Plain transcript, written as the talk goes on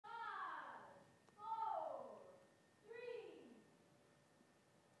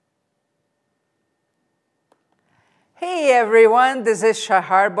Hey everyone, this is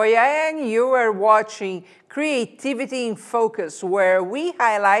Shahar Boya and you are watching Creativity in Focus, where we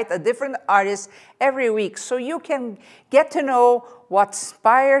highlight a different artist every week so you can get to know what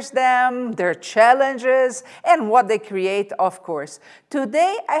inspires them, their challenges, and what they create, of course.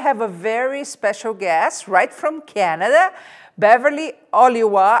 Today I have a very special guest right from Canada, Beverly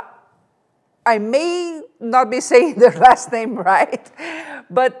Oliwa. I may not be saying their last name right,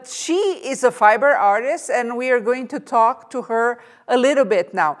 but she is a fiber artist and we are going to talk to her a little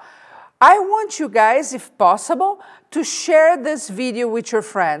bit now. I want you guys, if possible, to share this video with your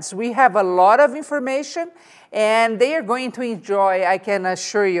friends. We have a lot of information and they are going to enjoy, I can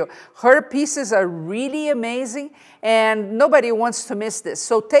assure you. Her pieces are really amazing and nobody wants to miss this.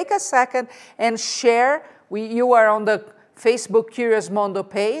 So take a second and share. You are on the Facebook Curious Mondo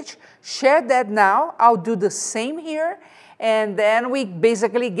page. Share that now. I'll do the same here. And then we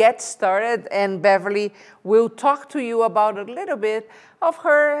basically get started and Beverly will talk to you about a little bit of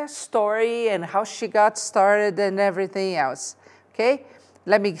her story and how she got started and everything else. Okay?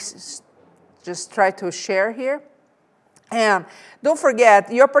 Let me just try to share here. And don't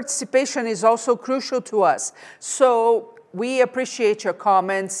forget, your participation is also crucial to us. So we appreciate your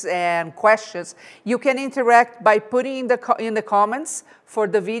comments and questions. You can interact by putting in the comments for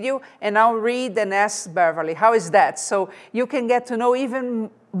the video, and I'll read and ask Beverly. How is that? So you can get to know even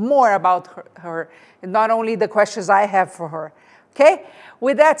more about her, not only the questions I have for her. Okay?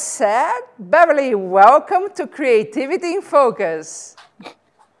 With that said, Beverly, welcome to Creativity in Focus.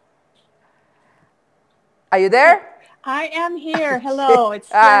 Are you there? I am here. Hello.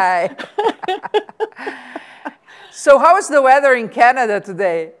 It's Hi. So how is the weather in Canada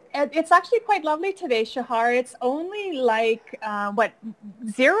today? It's actually quite lovely today, Shahar. It's only like,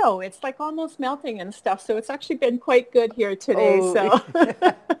 0. It's like almost melting and stuff. So it's actually been quite good here today. Oh.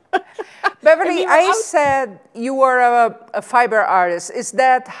 So, Beverly, I said you are a fiber artist. Is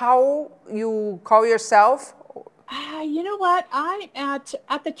that how you call yourself? You know what?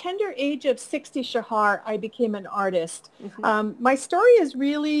 At the tender age of 60, Shahar, I became an artist. Mm-hmm. My story is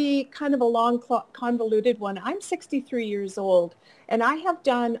really kind of a long, convoluted one. I'm 63 years old, and I have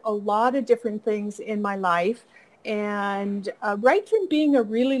done a lot of different things in my life. And right from being a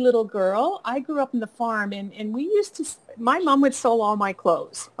really little girl, I grew up in the farm, and we used to, my mom would sew all my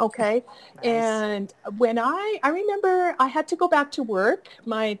clothes, okay? Nice. And when I remember I had to go back to work.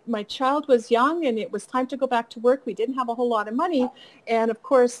 My child was young, and it was time to go back to work. We didn't have a whole lot of money. And of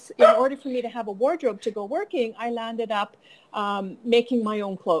course, in order for me to have a wardrobe to go working, I landed up making my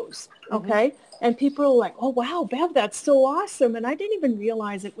own clothes, okay? Mm-hmm. And people were like, oh, wow, Bev, that's so awesome. And I didn't even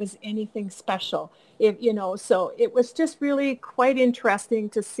realize it was anything special. So it was just really quite interesting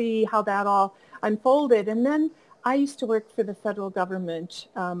to see how that all unfolded. And then I used to work for the federal government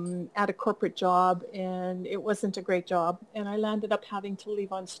at a corporate job, and it wasn't a great job. And I landed up having to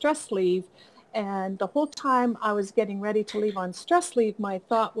leave on stress leave. And the whole time I was getting ready to leave on stress leave, my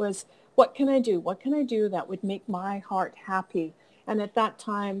thought was, what can I do? What can I do that would make my heart happy? And at that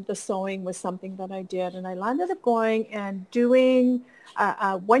time, the sewing was something that I did. And I landed up going and doing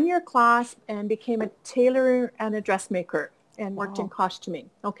a one-year class and became a tailor and a dressmaker and worked in costuming,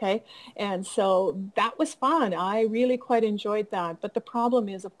 okay? And so that was fun. I really quite enjoyed that. But the problem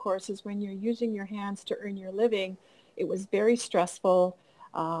is, of course, is when you're using your hands to earn your living, it was very stressful.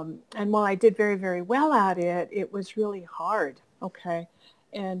 And while I did very, very well at it, it was really hard, okay?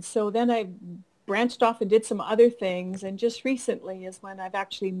 And so then I branched off and did some other things, and just recently is when I've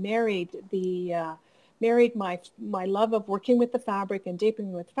actually married my love of working with the fabric and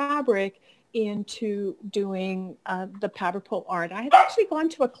draping with fabric into doing the powder pull art. I had actually gone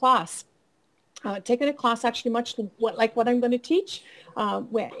to a class, taken a class actually much like what I'm going to teach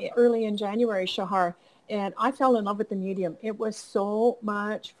early in January, Shahar. And I fell in love with the medium. It was so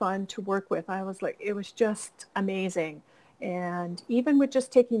much fun to work with. I was like, it was just amazing. And even with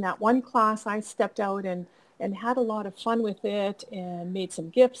just taking that one class, I stepped out and had a lot of fun with it and made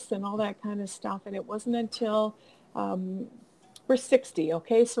some gifts and all that kind of stuff. And it wasn't until we're 60,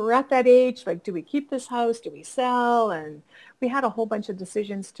 okay? So we're at that age, like, do we keep this house? Do we sell? And we had a whole bunch of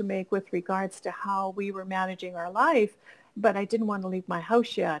decisions to make with regards to how we were managing our life. But I didn't want to leave my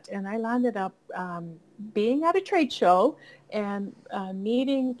house yet. And I landed up being at a trade show and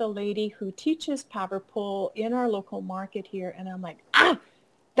meeting the lady who teaches powder pull in our local market here. And I'm like,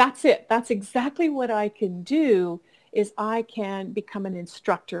 that's it. That's exactly what I can do, is I can become an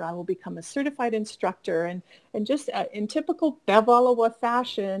instructor. I will become a certified instructor. And just in typical Bev Oliwa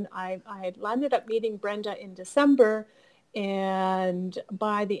fashion, I had landed up meeting Brenda in December. And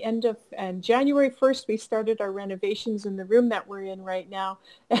by the end of January 1st, we started our renovations in the room that we're in right now.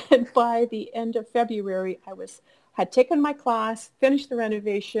 And by the end of February, I was had taken my class, finished the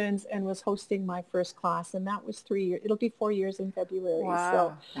renovations, and was hosting my first class. And that was 3 years. It'll be 4 years in February.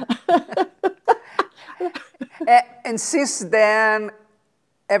 So, Wow. And since then,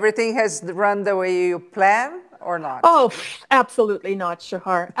 everything has run the way you plan or not? oh, absolutely not,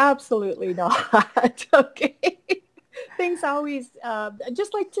 Shahar. Absolutely not. Okay. Things always,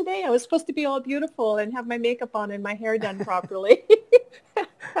 just like today, I was supposed to be all beautiful and have my makeup on and my hair done properly.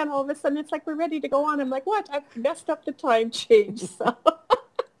 And all of a sudden it's like, we're ready to go on. I'm like, what? I've messed up the time change. So,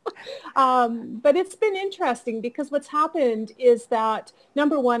 but it's been interesting because what's happened is that,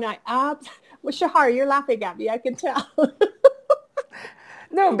 number one, well, Shahar, you're laughing at me. I can tell.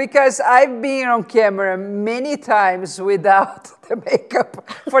 No, because I've been on camera many times without the makeup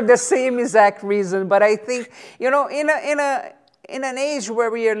for the same exact reason. But I think, you know, in an age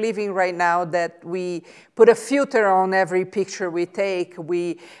where we are living right now, that we put a filter on every picture we take,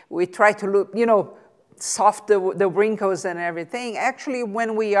 we try to look, you know, soft the wrinkles and everything. Actually,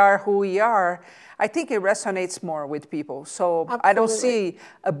 when we are who we are, I think it resonates more with people. So Absolutely. I don't see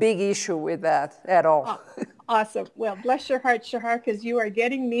a big issue with that at all. Oh, awesome. Well, bless your heart, Shahar, because you are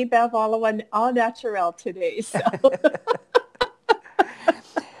getting me, Bev, all natural today. So.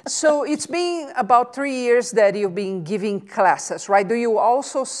 So it's been about 3 years that you've been giving classes, right? Do you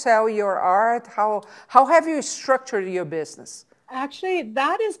also sell your art? How have you structured your business? Actually,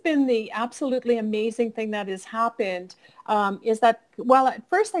 that has been the absolutely amazing thing that has happened, is that, well, at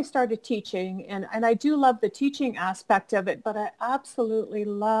first I started teaching, and I do love the teaching aspect of it, but I absolutely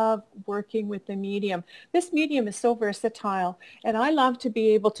love working with the medium. This medium is so versatile, and I love to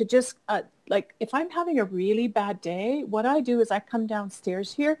be able to just, like, if I'm having a really bad day, what I do is I come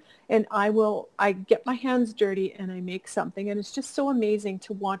downstairs here and I get my hands dirty and I make something. And it's just so amazing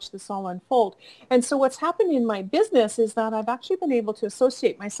to watch this all unfold. And so what's happened in my business is that I've actually been able to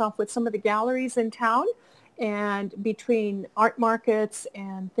associate myself with some of the galleries in town, and between art markets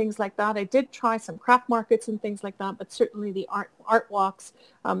and things like that. I did try some craft markets and things like that, but certainly the art walks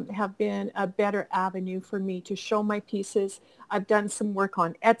have been a better avenue for me to show my pieces. I've done some work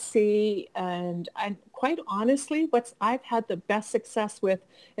on Etsy, and quite honestly, I've had the best success with,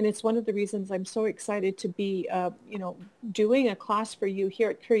 and it's one of the reasons I'm so excited to be, doing a class for you here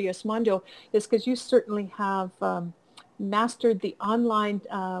at Curious Mondo, is because you certainly have mastered the online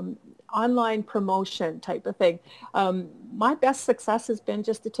promotion type of thing. My best success has been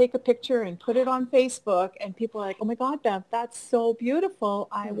just to take a picture and put it on Facebook, and people are like, oh my God, Bev, that's so beautiful.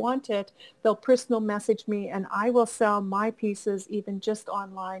 I want it. They'll personal message me, and I will sell my pieces even just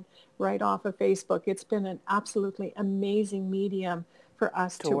online right off of Facebook. It's been an absolutely amazing medium for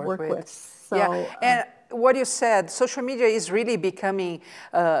us to work with. So, yeah, and what you said, social media is really becoming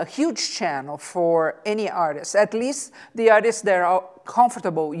a huge channel for any artist, at least the artists that are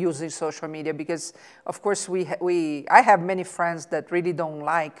comfortable using social media, because of course I have many friends that really don't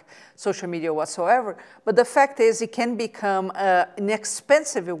like social media whatsoever, but the fact is it can become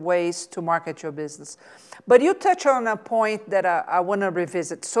inexpensive ways to market your business. But you touch on a point that I want to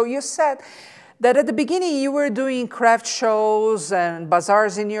revisit. So you said that at the beginning you were doing craft shows and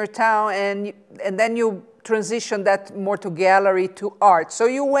bazaars in your town, and then you transitioned that more to gallery to art. So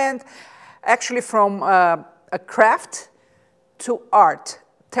you went actually from a craft to art.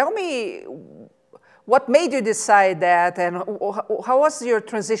 Tell me what made you decide that, and how was your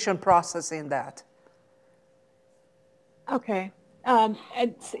transition process in that? Okay. And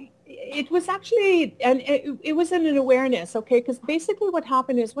it was actually, and it was an awareness, okay, because basically what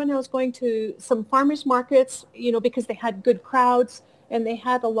happened is when I was going to some farmers markets, because they had good crowds and they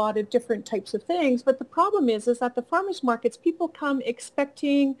had a lot of different types of things, but the problem is that the farmers markets, people come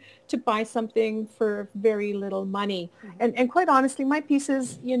expecting to buy something for very little money. And quite honestly, my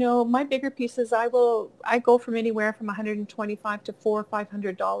pieces, my bigger pieces, I go from anywhere from $125 to $400 or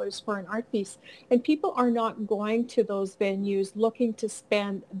 $500 for an art piece. And people are not going to those venues looking to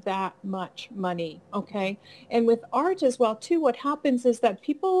spend that much money, okay? And with art as well, too, what happens is that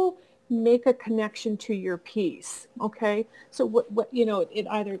people make a connection to your piece, okay? So what it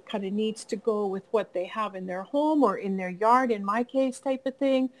either kind of needs to go with what they have in their home or in their yard, in my case, type of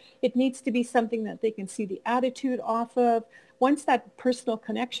thing. It needs to be something that they can see the attitude off of. Once that personal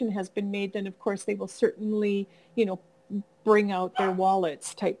connection has been made, then of course they will certainly, bring out their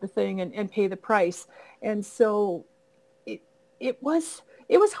wallets type of thing and pay the price. And so it was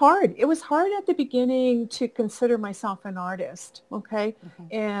hard. It was hard at the beginning to consider myself an artist, okay?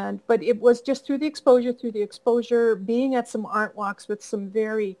 But it was just through the exposure, being at some art walks with some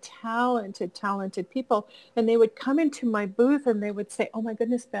very talented people, and they would come into my booth and they would say, oh my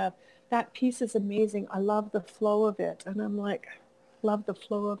goodness, Bev, that piece is amazing. I love the flow of it. And I'm like, love the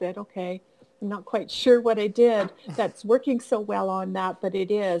flow of it, okay. I'm not quite sure what I did that's working so well on that, but it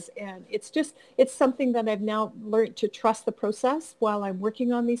is. And it's something that I've now learned to trust the process while I'm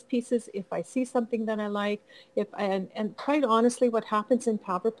working on these pieces. If I see something that I like, and quite honestly, what happens in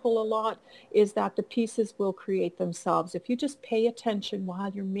powder pull a lot is that the pieces will create themselves. If you just pay attention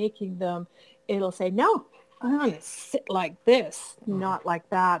while you're making them, it'll say, no, I'm going to sit like this, not like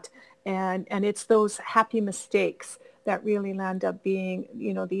that. And it's those happy mistakes that really land up being,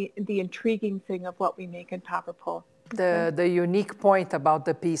 you know, the intriguing thing of what we make in powder pull. The unique point about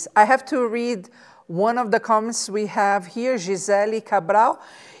the piece. I have to read one of the comments we have here, Gisele Cabral.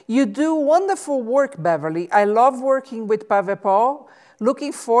 You do wonderful work, Beverly. I love working with powder pull.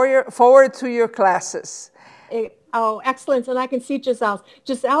 Looking forward to your classes. Oh, excellent. And I can see Giselle's.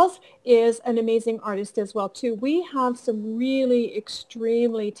 Giselle's is an amazing artist as well, too. We have some really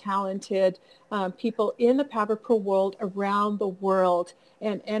extremely talented people in the powder pull world around the world.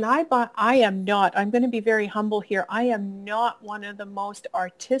 And I am not, I'm going to be very humble here, I am not one of the most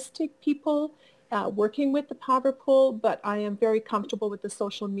artistic people working with the powder pull, but I am very comfortable with the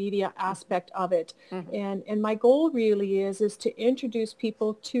social media aspect of it. Mm-hmm. And my goal really is to introduce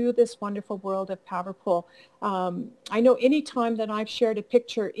people to this wonderful world of powder pull. I know any time that I've shared a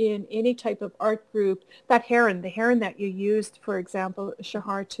picture in any type of art group, the heron that you used, for example,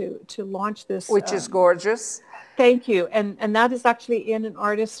 Shahar, to launch this. Which is gorgeous. Thank you. And that is actually in an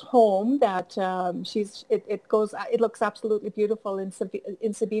artist's home that it looks absolutely beautiful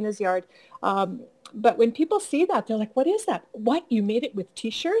in Sabina's yard. But when people see that, they're like, what is that? What? You made it with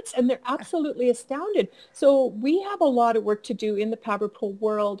T-shirts? And they're absolutely astounded. So we have a lot of work to do in the powder pull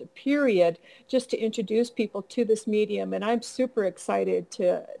world, period, just to introduce people to this medium. And I'm super excited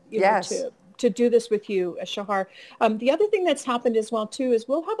to do this with you, Shahar. The other thing that's happened as well, too, is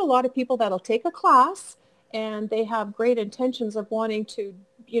we'll have a lot of people that'll take a class and they have great intentions of wanting to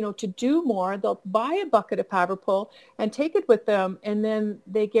do more. They'll buy a bucket of powder pull and take it with them, and then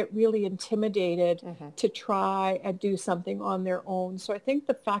they get really intimidated to try and do something on their own. So I think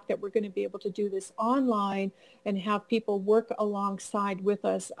the fact that we're going to be able to do this online and have people work alongside with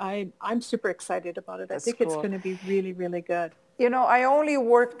us, I'm super excited about it. That's I think cool. It's going to be really, really good. You know, I only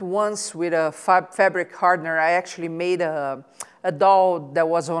worked once with a fabric hardener. I actually made a doll that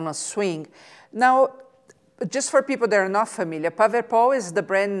was on a swing. Now, just for people that are not familiar, powder pull is the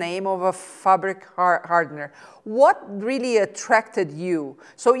brand name of a fabric hardener. What really attracted you?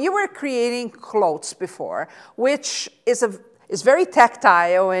 So you were creating clothes before, which is very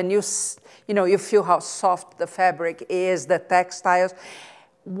tactile, and you feel how soft the fabric is, the textiles.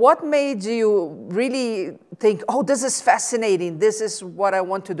 What made you really think, oh, this is fascinating, this is what I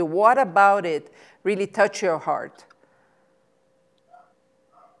want to do? What about it really touched your heart?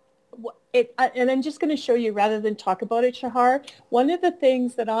 And I'm just going to show you rather than talk about it, Shahar. One of the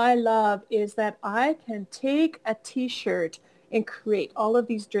things that I love is that I can take a T-shirt and create all of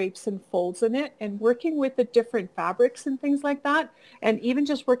these drapes and folds in it, and working with the different fabrics and things like that, and even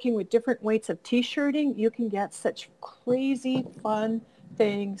just working with different weights of T-shirting, you can get such crazy fun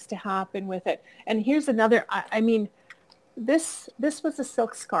things to happen with it. And here's another, I mean, this was a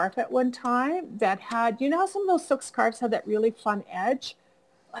silk scarf at one time that had, you know how some of those silk scarves have that really fun edge?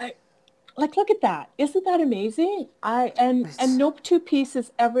 Like, look at that. Isn't that amazing? And no two piece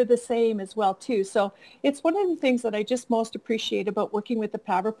is ever the same as well, too. So it's one of the things that I just most appreciate about working with the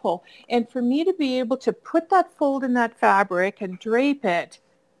powder pull. And for me to be able to put that fold in that fabric and drape it,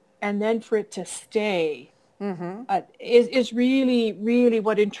 and then for it to stay, is really, really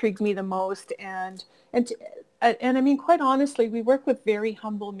what intrigues me the most. And I mean, quite honestly, we work with very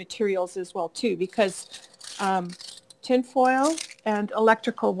humble materials as well, too, because tinfoil and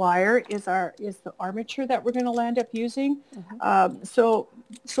electrical wire is the armature that we're going to land up using. So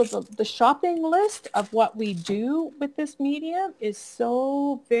the shopping list of what we do with this medium is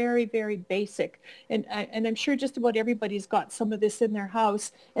so very, very basic. And I'm sure just about everybody's got some of this in their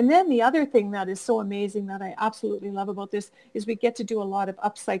house. And then the other thing that is so amazing that I absolutely love about this is we get to do a lot of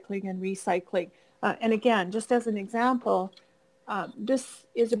upcycling and recycling. And again, just as an example, this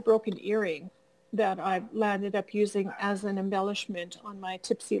is a broken earring that I've landed up using as an embellishment on my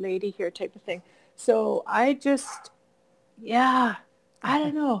tipsy lady here type of thing. So I don't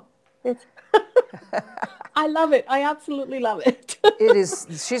know. It's I love it. I absolutely love it. It is,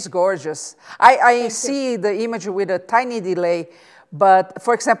 she's gorgeous. I see the image with a tiny delay, but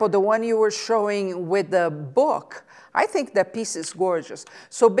for example, the one you were showing with the book, I think that piece is gorgeous.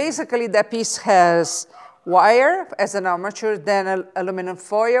 So basically that piece has wire as an armature, then aluminum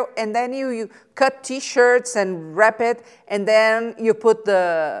foil, and then you cut T-shirts and wrap it, and then you put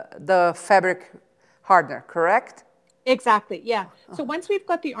the fabric hardener, correct? Exactly. Yeah. So once we've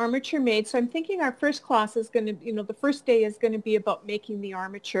got the armature made, so I'm thinking our first class is going to, the first day is going to be about making the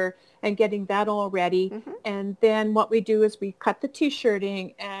armature and getting that all ready. Mm-hmm. And then what we do is we cut the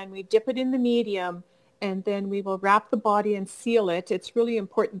t-shirting and we dip it in the medium, and then we will wrap the body and seal it. It's really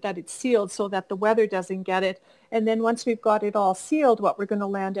important that it's sealed so that the weather doesn't get it. And then once we've got it all sealed, what we're going to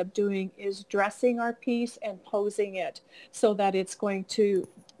land up doing is dressing our piece and posing it so that it's going to,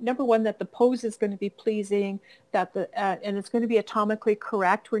 number one, that the pose is going to be pleasing, that and it's going to be atomically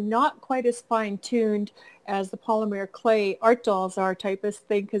correct. We're not quite as fine-tuned as the polymer clay art dolls are type of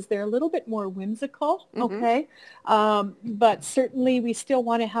thing, because they're a little bit more whimsical, okay? But certainly we still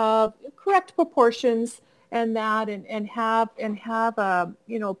want to have correct proportions and that, and have a,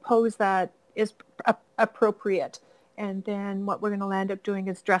 pose that is appropriate. And then what we're going to land up doing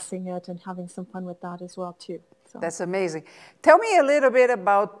is dressing it and having some fun with that as well too. So. That's amazing. Tell me a little bit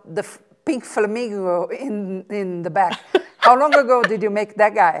about the pink flamingo in the back. How long ago did you make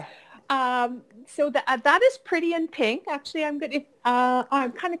that guy? So that is pretty in pink. Actually, I'm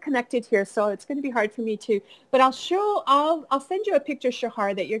kind of connected here, so it's going to be hard for me to. But I'll send you a picture,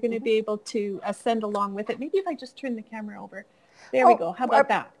 Shahar, that you're going to be able to send along with it. Maybe if I just turn the camera over. There we go. How about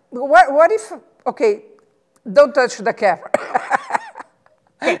that? What if? Okay, don't touch the camera.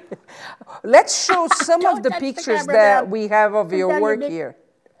 Okay. Let's show some of the pictures that we have of your work here.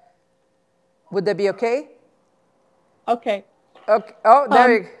 Would that be okay? Okay. Okay. Oh,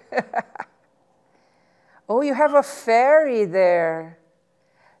 there you go. Oh, you have a fairy there.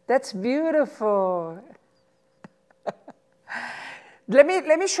 That's beautiful. Let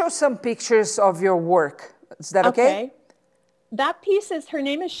me show some pictures of your work. Is that okay? That piece is, her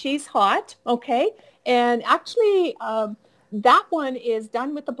name is She's Hot, okay? And actually, that one is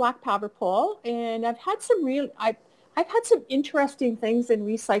done with the black powder pole, and I've had some interesting things in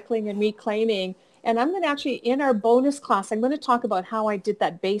recycling and reclaiming, and I'm going to actually, in our bonus class, I'm going to talk about how I did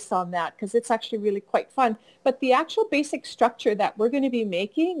that base on that, because it's actually really quite fun. But the actual basic structure that we're going to be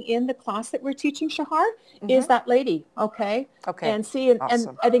making in the class that we're teaching, Shahar, is that lady, okay? Okay. And see,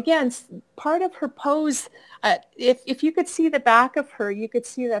 awesome. and again, part of her pose, if you could see the back of her, you could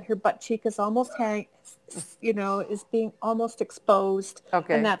see that her butt cheek is almost is being almost exposed.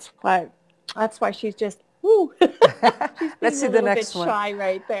 Okay. And that's why she's just, woo. She's Let's see the next one. Shy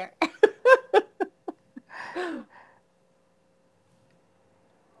right there.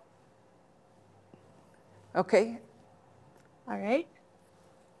 Okay. All right.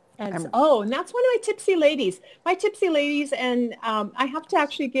 And and that's one of my tipsy ladies. My tipsy ladies, and I have to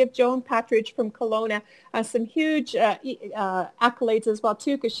actually give Joan Patridge from Kelowna some huge accolades as well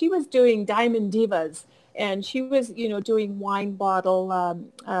too, because she was doing Diamond Divas, and she was doing wine bottle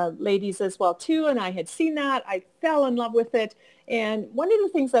ladies as well too. And I had seen that. I fell in love with it. And one of the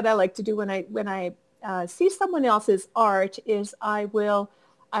things that I like to do when I see someone else's art is I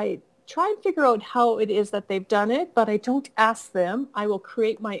try and figure out how it is that they've done it, but I don't ask them. I will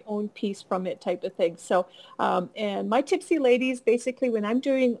create my own piece from it type of thing. So, and my tipsy ladies, basically when I'm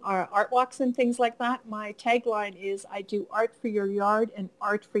doing our art walks and things like that, my tagline is I do art for your yard and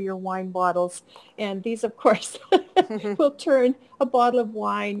art for your wine bottles. And these, of course, will turn a bottle of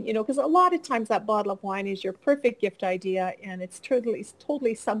wine, because a lot of times that bottle of wine is your perfect gift idea, and it's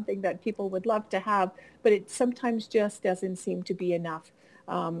totally something that people would love to have, but it sometimes just doesn't seem to be enough.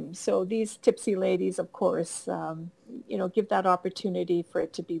 So these tipsy ladies, of course, give that opportunity for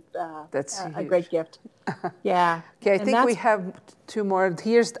it to be a great gift. Yeah. Okay, I think we have two more.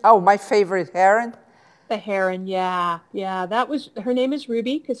 Here's, my favorite heron. The heron, yeah. Her name is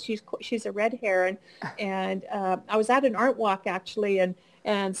Ruby, because she's a red heron. And I was at an art walk, actually,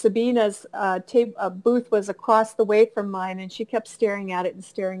 and Sabina's booth was across the way from mine, and she kept staring at it and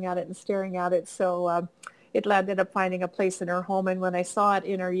staring at it and staring at it. So it landed up finding a place in her home, and when I saw it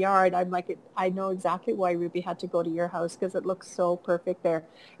in her yard, I'm like, I know exactly why Ruby had to go to your house, because it looks so perfect there.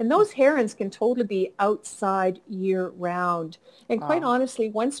 And those herons can totally be outside year-round. And quite honestly,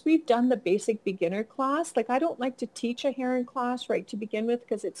 once we've done the basic beginner class, like I don't like to teach a heron class right to begin with,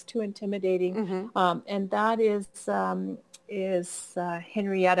 because it's too intimidating. And that is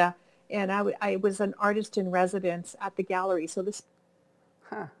Henrietta, and I was an artist in residence at the gallery. So this.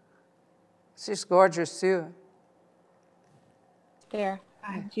 Huh. She's gorgeous too. There.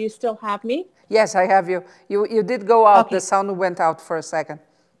 Do you still have me? Yes, I have you. You did go out. Okay. The sound went out for a second.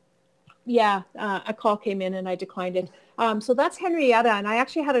 Yeah, a call came in and I declined it. So that's Henrietta, and I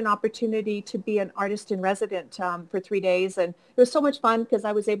actually had an opportunity to be an artist in resident for 3 days, and it was so much fun because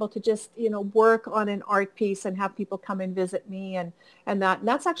I was able to just work on an art piece and have people come and visit me, and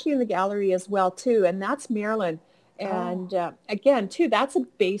that's actually in the gallery as well too, and that's Marilyn. And again, too, that's a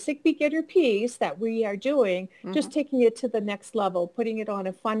basic beginner piece that we are doing, just taking it to the next level, putting it on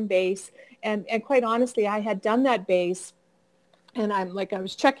a fun base. And quite honestly, I had done that base, and I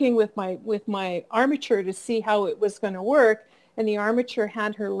was checking with my armature to see how it was going to work. And the armature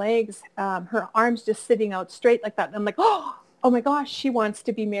had her legs, her arms just sitting out straight like that. And I'm like, oh my gosh, she wants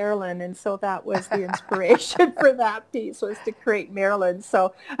to be Marilyn. And so that was the inspiration for that piece, was to create Marilyn.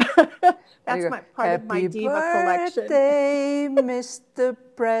 So that's part of my diva collection. Happy birthday, Mr.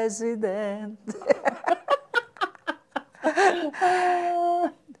 President.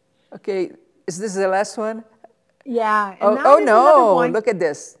 Okay, is this the last one? Yeah. And oh no, look at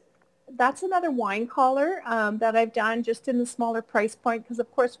this. That's another wine collar that I've done just in the smaller price point, because of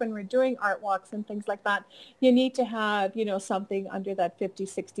course when we're doing art walks and things like that, you need to have, something under that $50,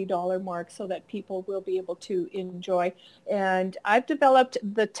 $60 mark so that people will be able to enjoy. And I've developed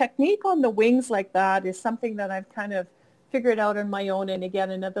the technique on the wings like that is something that I've kind of figured out on my own. And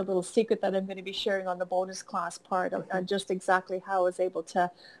again, another little secret that I'm going to be sharing on the bonus class part on just exactly how I was able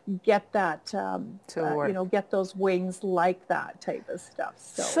to get that, get those wings like that type of stuff.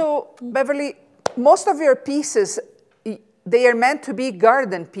 So Beverly, most of your pieces, they are meant to be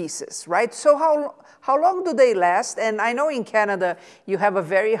garden pieces, right? So how long do they last? And I know in Canada, you have a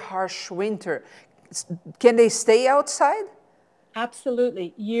very harsh winter. Can they stay outside?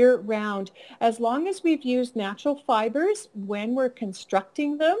 Absolutely, year-round. As long as we've used natural fibers when we're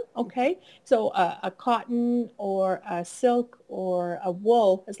constructing them, okay? So a cotton or a silk or a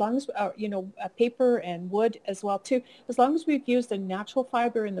wool, as long as, a paper and wood as well too, as long as we've used a natural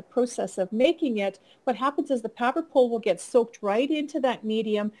fiber in the process of making it, what happens is the powder pull will get soaked right into that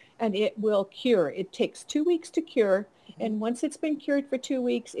medium and it will cure. It takes 2 weeks to cure. And once it's been cured for 2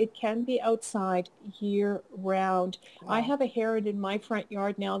 weeks, it can be outside year-round. Wow. I have a heron in my front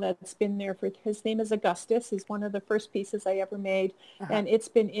yard now that's been there his name is Augustus. He's one of the first pieces I ever made. And it's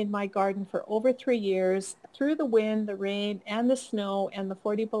been in my garden for over 3 years, through the wind, the rain, and the snow, and the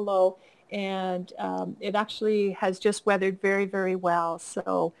 40 below. And it actually has just weathered very, very well.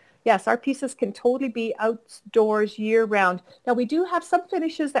 So yes, our pieces can totally be outdoors year-round. Now, we do have some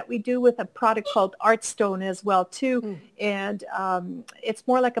finishes that we do with a product called Art Stone as well, too. And it's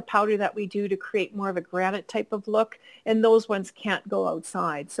more like a powder that we do to create more of a granite type of look. And those ones can't go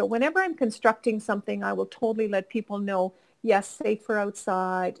outside. So whenever I'm constructing something, I will totally let people know, yes, safe for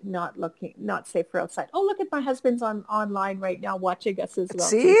outside, not safe for outside. Oh, look at my husband's online right now watching us as well.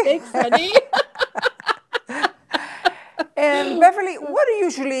 See? Thanks, honey. And Beverly, what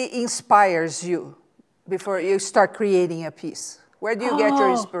usually inspires you before you start creating a piece? Where do you get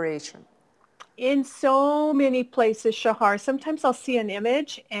your inspiration? In so many places, Shahar. Sometimes I'll see an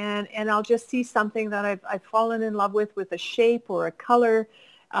image and I'll just see something that I've fallen in love with a shape or a color.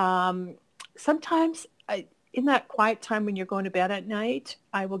 Sometimes in that quiet time when you're going to bed at night,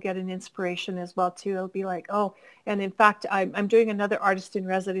 I will get an inspiration as well too. It'll be like, oh, and in fact, I'm doing another artist in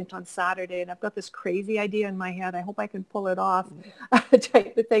residence on Saturday, and I've got this crazy idea in my head. I hope I can pull it off,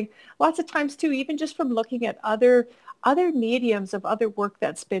 type of thing. Lots of times too, even just from looking at other mediums of other work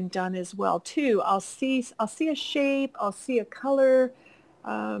that's been done as well too. I'll see a shape, I'll see a color.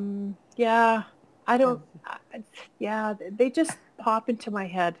 They just pop into my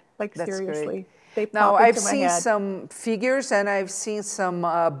head. Like, that's seriously. Great. Now, I've seen some figures and I've seen some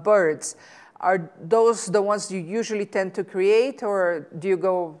birds. Are those the ones you usually tend to create, or do you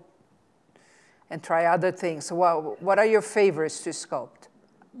go and try other things? What are your favorites to sculpt?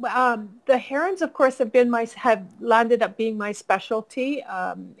 The herons, of course, have landed up being my specialty.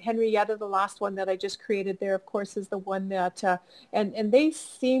 Henrietta, the last one that I just created there, of course, is the one that, and they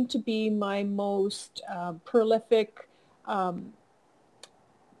seem to be my most prolific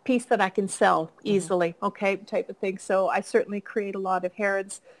piece that I can sell easily, okay, type of thing. So I certainly create a lot of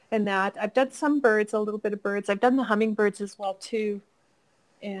herons in that. I've done some birds, a little bit of birds. I've done the hummingbirds as well too.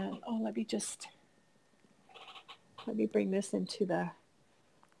 And let me bring this into the.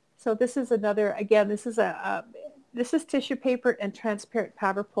 So this is another. Again, this is tissue paper and transparent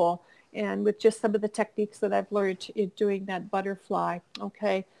powder pull, and with just some of the techniques that I've learned in doing that butterfly.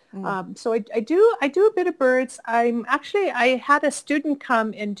 Okay. So I do a bit of birds. I had a student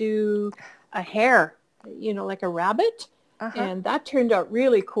come and do a hare, like a rabbit, and that turned out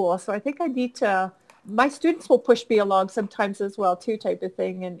really cool. So I think I need to, my students will push me along sometimes as well too, type of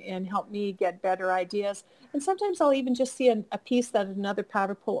thing, and help me get better ideas. And sometimes I'll even just see a piece that another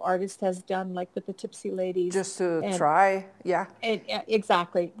powder pull artist has done, like with the Tipsy Ladies. Just to try, yeah. And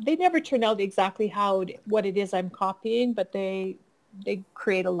exactly. They never turn out exactly what it is I'm copying, but they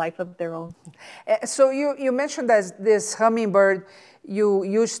create a life of their own. So you mentioned that this hummingbird, you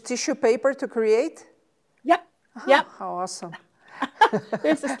use tissue paper to create? Yep. Yep. How awesome.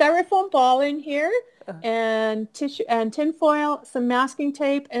 There's a styrofoam ball in here and tissue and tin foil, some masking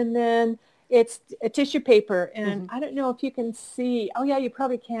tape, and then it's a tissue paper. And I don't know if you can see, oh yeah, you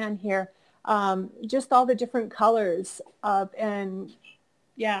probably can here, just all the different colors and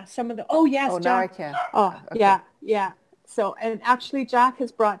yeah, some of the, oh yes, Oh, now I Jack. can. Oh, Okay. yeah, yeah. So, and actually Jack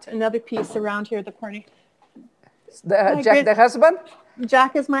has brought another piece around here at the corner. Jack, the husband?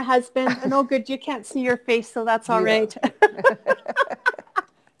 Jack is my husband. And oh, good, you can't see your face, so that's all right.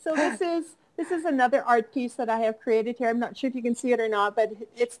 So this is another art piece that I have created here. I'm not sure if you can see it or not, but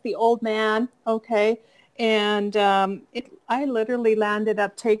it's the old man, okay? And I literally landed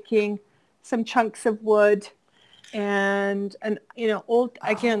up taking some chunks of wood and you know,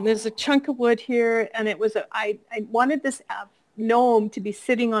 again, there's a chunk of wood here, and it was I wanted this gnome to be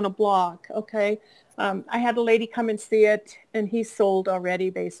sitting on a block, okay? I had a lady come and see it, and he's sold already,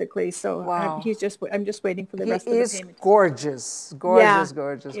 basically. So Wow. I'm just waiting for the rest of the payment. He is gorgeous, gorgeous,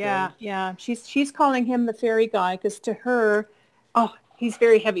 gorgeous. Yeah, yeah. She's calling him the fairy guy because to her, oh, he's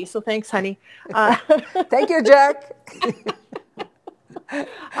very heavy. So thanks, honey. Thank you, Jack.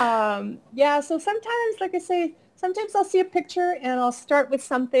 Yeah. So sometimes, like I say, sometimes I'll see a picture and I'll start with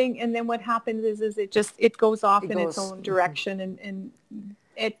something, and then what happens is it goes off in its own direction, and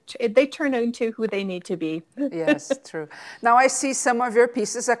they turn into who they need to be. Yes, true. Now I see some of your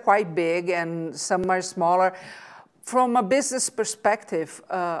pieces are quite big and some are smaller. From a business perspective,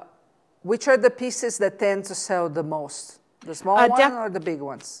 which are the pieces that tend to sell the most? The small one or the big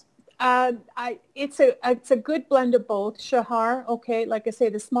ones? It's a good blend of both, Shahar. Okay, like I say,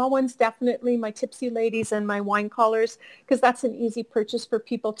 the small ones definitely my tipsy ladies and my wine collars, because that's an easy purchase for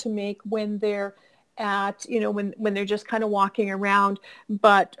people to make when they're at, you know, when they're just kind of walking around.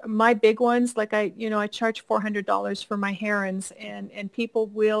 But my big ones, like I charge $400 for my herons, and people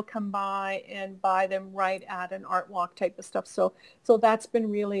will come by and buy them right at an art walk type of stuff. So that's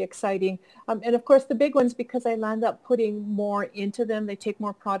been really exciting. And of course the big ones, because I land up putting more into them, they take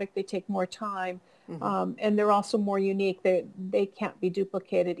more product, they take more time. And they're also more unique. They can't be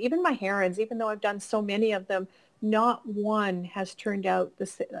duplicated. Even my herons, even though I've done so many of them, not one has turned out the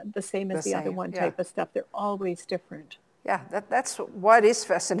same as the other one type of stuff. They're always different. Yeah, that's what is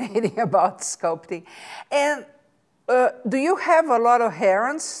fascinating about sculpting. And do you have a lot of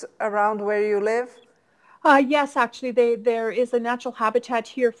herons around where you live? Yes, actually, there is a natural habitat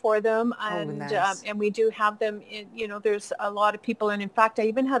here for them, and nice. And we do have them. There's a lot of people, and in fact, I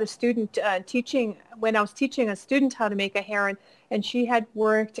even had a student teaching when I was teaching a student how to make a heron, and she had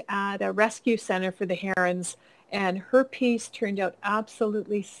worked at a rescue center for the herons, and her piece turned out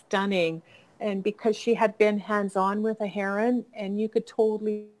absolutely stunning. And because she had been hands-on with a heron, and you could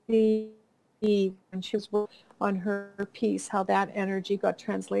totally see when she was working on her piece, how that energy got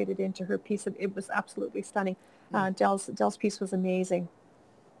translated into her piece. It was absolutely stunning. Dell's piece was amazing.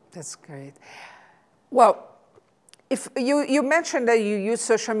 That's great. Well, if you mentioned that you use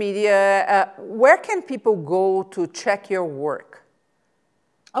social media, where can people go to check your work?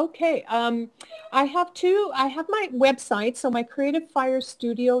 Okay, I have my website. So my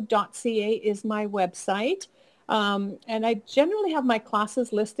creativefirestudio.ca is my website. And I generally have my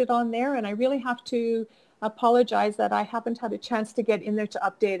classes listed on there, and I really have to apologize that I haven't had a chance to get in there to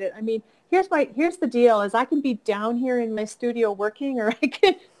update it. I mean, here's the deal is I can be down here in my studio working, or I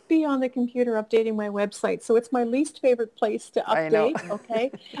can be on the computer updating my website. So it's my least favorite place to update,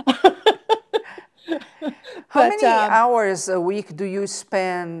 okay? How many hours a week do you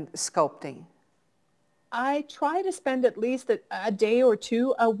spend sculpting? I try to spend at least a day or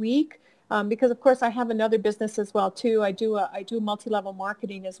two a week. Because of course I have another business as well too. I do multi-level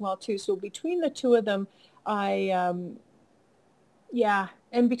marketing as well too. So between the two of them,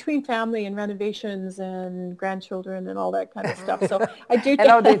 and between family and renovations and grandchildren and all that kind of stuff. So I do.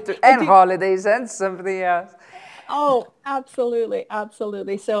 and holidays and something else. Oh, absolutely,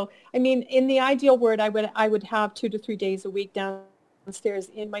 absolutely. So I mean, in the ideal world, I would have 2 to 3 days a week downstairs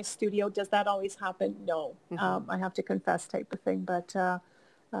in my studio. Does that always happen? No. I have to confess, type of thing, but.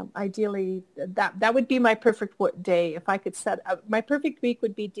 Ideally, that would be my perfect day. If I could set up, my perfect week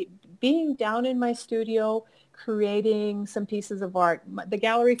would be being down in my studio, creating some pieces of art. The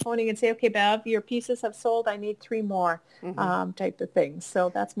gallery phoning and say, okay, Bev, your pieces have sold. I need 3 more, type of thing. So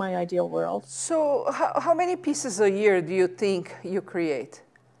that's my ideal world. So how many pieces a year do you think you create?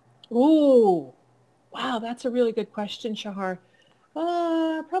 Ooh, wow, that's a really good question, Shahar.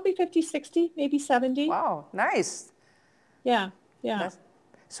 Probably 50, 60, maybe 70. Wow, nice. Yeah, yeah.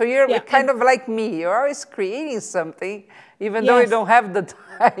 So you're kind of like me. You're always creating something, even though you don't have the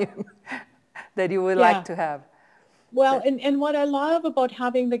time that you would like to have. Well, and what I love about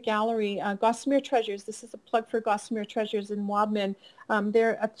having the gallery, Gossamer Treasures, this is a plug for Gossamer Treasures in Wadman.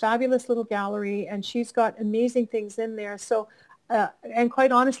 They're a fabulous little gallery, and she's got amazing things in there. So, and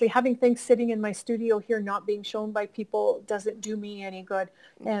quite honestly, having things sitting in my studio here not being shown by people doesn't do me any good.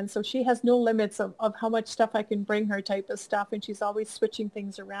 And so she has no limits of how much stuff I can bring her type of stuff, and she's always switching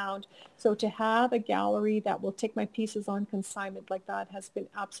things around. So to have a gallery that will take my pieces on consignment like that has been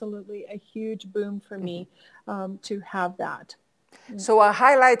absolutely a huge boom for me, to have that. So a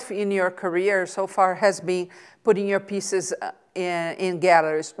highlight in your career so far has been putting your pieces in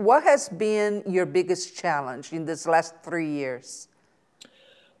galleries. What has been your biggest challenge in this last 3 years?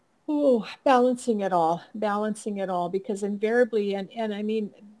 Oh, balancing it all, because invariably, and I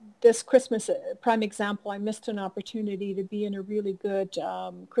mean, this Christmas, prime example, I missed an opportunity to be in a really good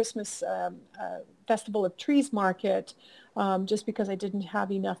Christmas Festival of Trees market, just because I didn't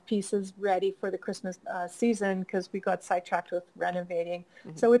have enough pieces ready for the Christmas season because we got sidetracked with renovating.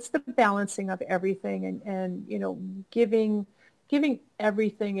 So it's the balancing of everything, and you know, giving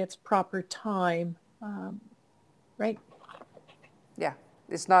everything its proper time, right? Yeah,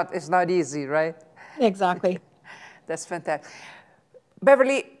 it's not easy, right? Exactly. That's fantastic.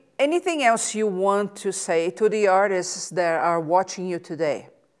 Beverly, anything else you want to say to the artists that are watching you today?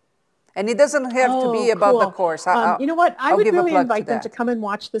 And it doesn't have to be about the course. You know what? I would really invite them to come and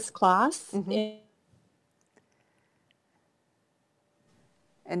watch this class.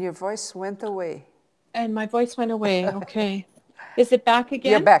 And your voice went away. And my voice went away. Okay. Is it back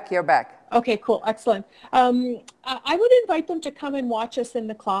again? You're back. Okay, cool. Excellent. I would invite them to come and watch us in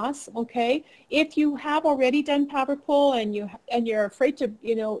the class. Okay. If you have already done powder pull and you're afraid to,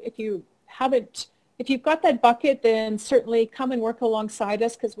 you know, if you've got that bucket, then certainly come and work alongside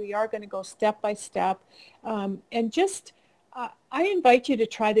us, because we are going to go step by step. And just, I invite you to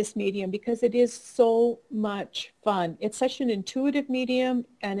try this medium because it is so much fun. It's such an intuitive medium,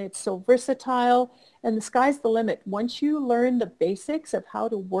 and it's so versatile, and the sky's the limit. Once you learn the basics of how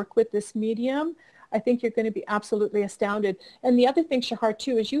to work with this medium, I think you're going to be absolutely astounded. And the other thing, Shahar,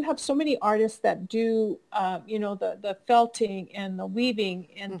 too, is you have so many artists that do, you know, the felting and the weaving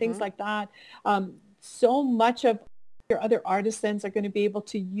and things like that. So much of your other artisans are going to be able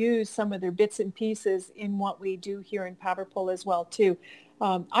to use some of their bits and pieces in what we do here in powder pull as well, too.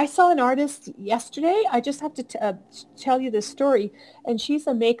 I saw an artist yesterday. I just have to tell you this story. And she's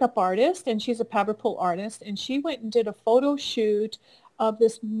a makeup artist, and she's a powder pull artist. And she went and did a photo shoot of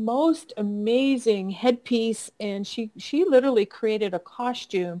this most amazing headpiece. And she literally created a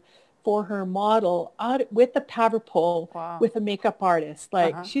costume for her model out with the powder pull with a makeup artist.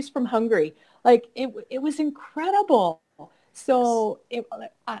 Like, she's from Hungary. Like, it was incredible. So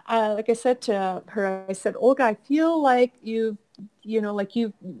like I said to her, I said, Olga, I feel like you've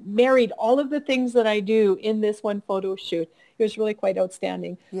married all of the things that I do in this one photo shoot. It was really quite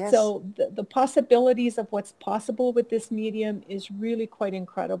outstanding. Yes. So the possibilities of what's possible with this medium is really quite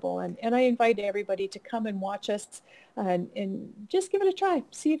incredible. And I invite everybody to come and watch us and just give it a try.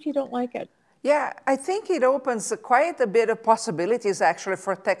 See if you don't like it. Yeah, I think it opens quite a bit of possibilities actually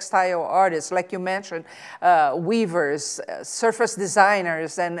for textile artists, like you mentioned, weavers, surface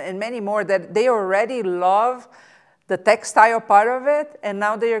designers, and many more that they already love the textile part of it, and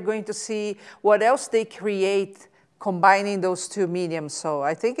now they are going to see what else they create combining those two mediums. So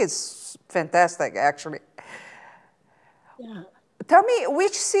I think it's fantastic, actually. Yeah. Tell me,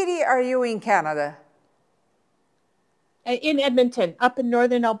 which city are you in Canada? In Edmonton, up in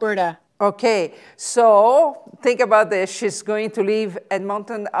northern Alberta. Okay, so think about this. She's going to leave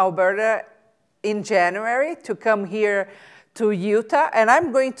Edmonton, Alberta in January to come here to Utah, and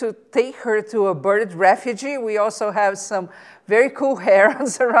I'm going to take her to a bird refugee. We also have some very cool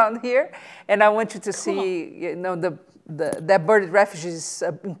herons around here, and I want you to see, you know, that bird refuge is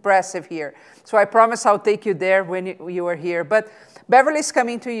impressive here. So I promise I'll take you there when you are here. But Beverly's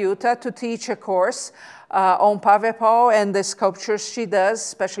coming to Utah to teach a course on pavepal and the sculptures she does,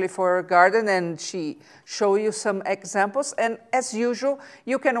 especially for her garden, and she show you some examples. And as usual,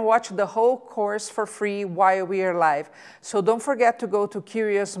 you can watch the whole course for free while we are live. So don't forget to go to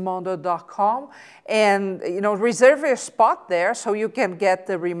curiousmondo.com and, you know, reserve your spot there so you can get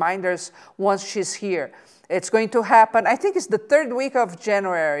the reminders once she's here. It's going to happen, I think it's the 3rd week of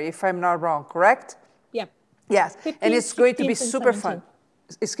January, if I'm not wrong, correct? Yeah. Yes, 15th, and it's going to be super 17th. Fun.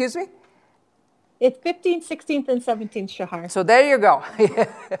 Excuse me? It's 15th, 16th, and 17th, Shahar. So there you go.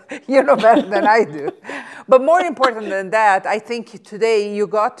 You know better than I do. But more important than that, I think today you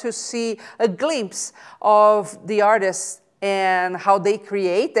got to see a glimpse of the artists and how they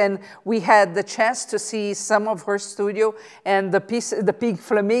create. And we had the chance to see some of her studio and the pink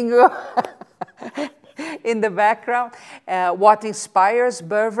flamingo. in the background, what inspires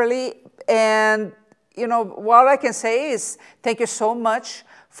Beverly. And, you know, what I can say is thank you so much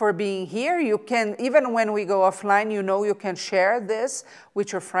for being here. You can, even when we go offline, you know, you can share this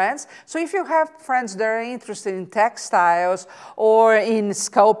with your friends. So if you have friends that are interested in textiles or in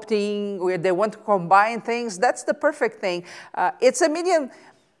sculpting, where they want to combine things, that's the perfect thing. It's a medium.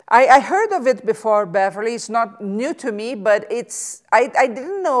 I heard of it before, Beverly. It's not new to me, but I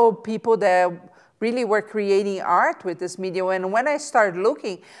didn't know people that really were creating art with this medium. And when I started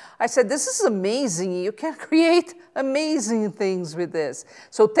looking, I said, this is amazing. You can create amazing things with this.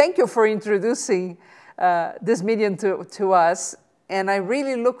 So thank you for introducing this medium to us. And I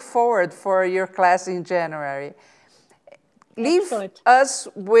really look forward for your class in January. Leave us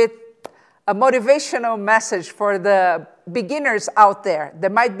with a motivational message for the beginners out there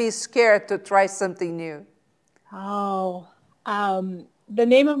that might be scared to try something new. Oh, the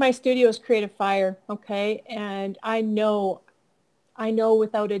name of my studio is Creative Fire, okay? And I know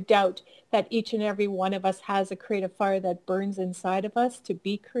without a doubt that each and every one of us has a creative fire that burns inside of us to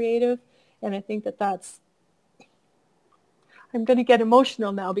be creative. And I think that I'm going to get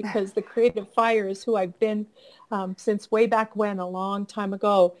emotional now because the creative fire is who I've been since way back when, a long time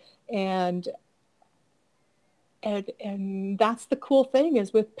ago. And that's the cool thing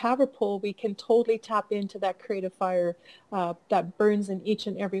is with Powerpole, we can totally tap into that creative fire that burns in each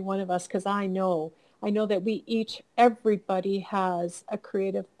and every one of us, because I know that everybody has a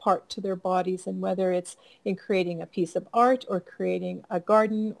creative part to their bodies, and whether it's in creating a piece of art or creating a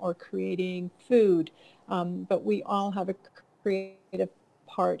garden or creating food, but we all have a creative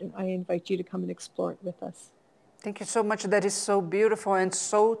part, and I invite you to come and explore it with us. Thank you so much. That is so beautiful and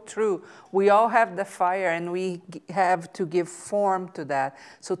so true. We all have the fire, and we have to give form to that.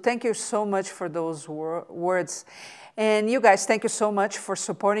 So thank you so much for those words. And you guys, thank you so much for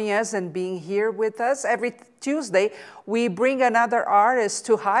supporting us and being here with us. Every Tuesday, we bring another artist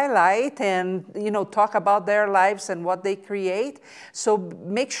to highlight and, you know, talk about their lives and what they create. So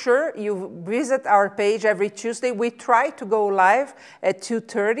make sure you visit our page every Tuesday. We try to go live at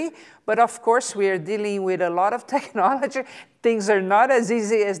 2:30, but of course, we are dealing with a lot of technology. Things are not as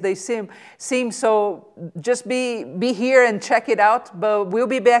easy as they seem. So just be here and check it out. But we'll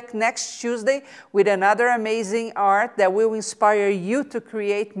be back next Tuesday with another amazing art that will inspire you to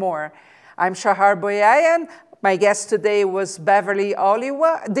create more. I'm Shahar Boyayan. My guest today was Beverly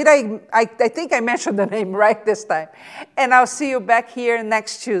Oliwa. I think I mentioned the name right this time. And I'll see you back here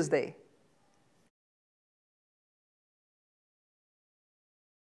next Tuesday.